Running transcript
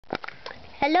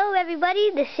Hello everybody,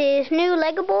 this is New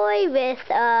Lego Boy with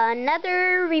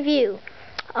another review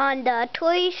on the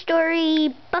Toy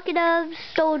Story Bucket of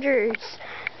Soldiers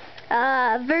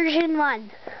version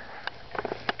 1.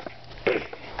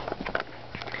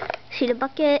 See the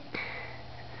bucket?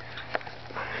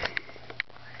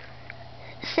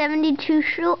 72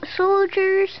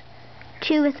 soldiers,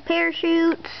 2 with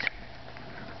parachutes.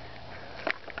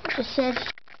 It says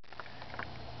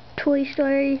Toy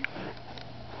Story.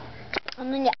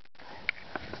 And then, yeah.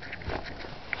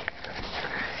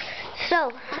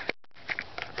 So,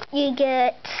 you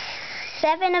get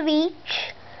 7 of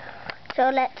each.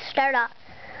 So let's start off.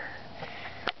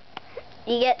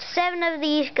 You get 7 of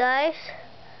these guys,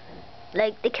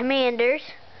 like the commanders.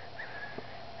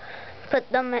 Put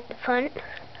them at the front.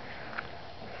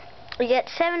 You get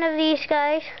 7 of these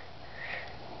guys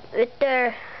with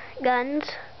their guns.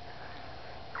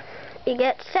 You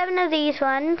get 7 of these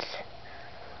ones.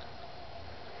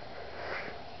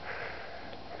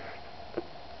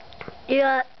 You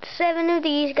got 7 of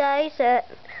these guys that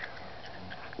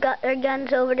got their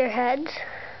guns over their heads,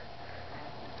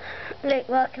 like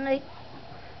walking like.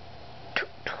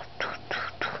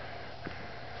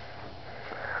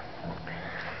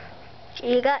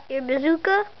 You got your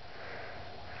bazooka.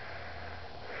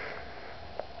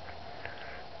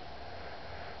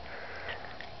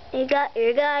 You got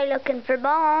your guy looking for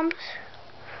bombs.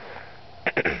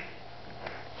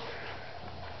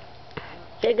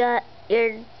 You got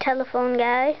your telephone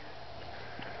guy.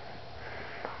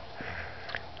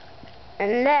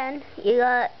 And then you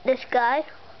got this guy.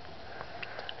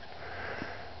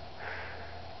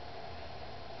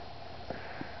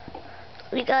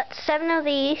 We got 7 of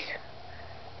these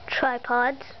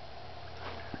tripods.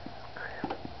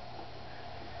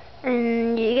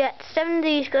 And you get 7 of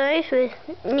these guys with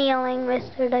kneeling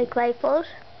with their like rifles.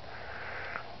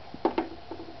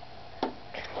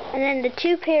 And then the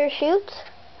 2 parachutes.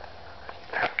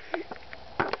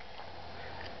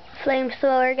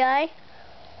 Flamethrower guy.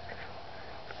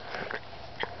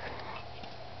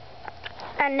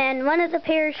 And then one of the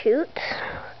parachutes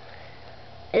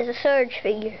is a Surge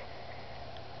figure.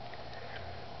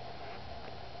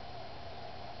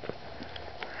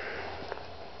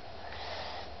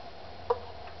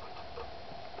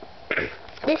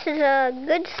 This is a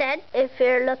good set if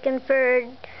you're looking for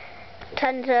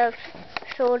tons of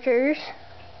soldiers,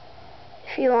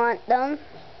 if you want them.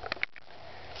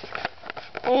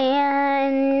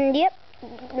 And yep,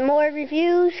 more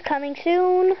reviews coming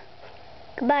soon.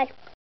 Goodbye.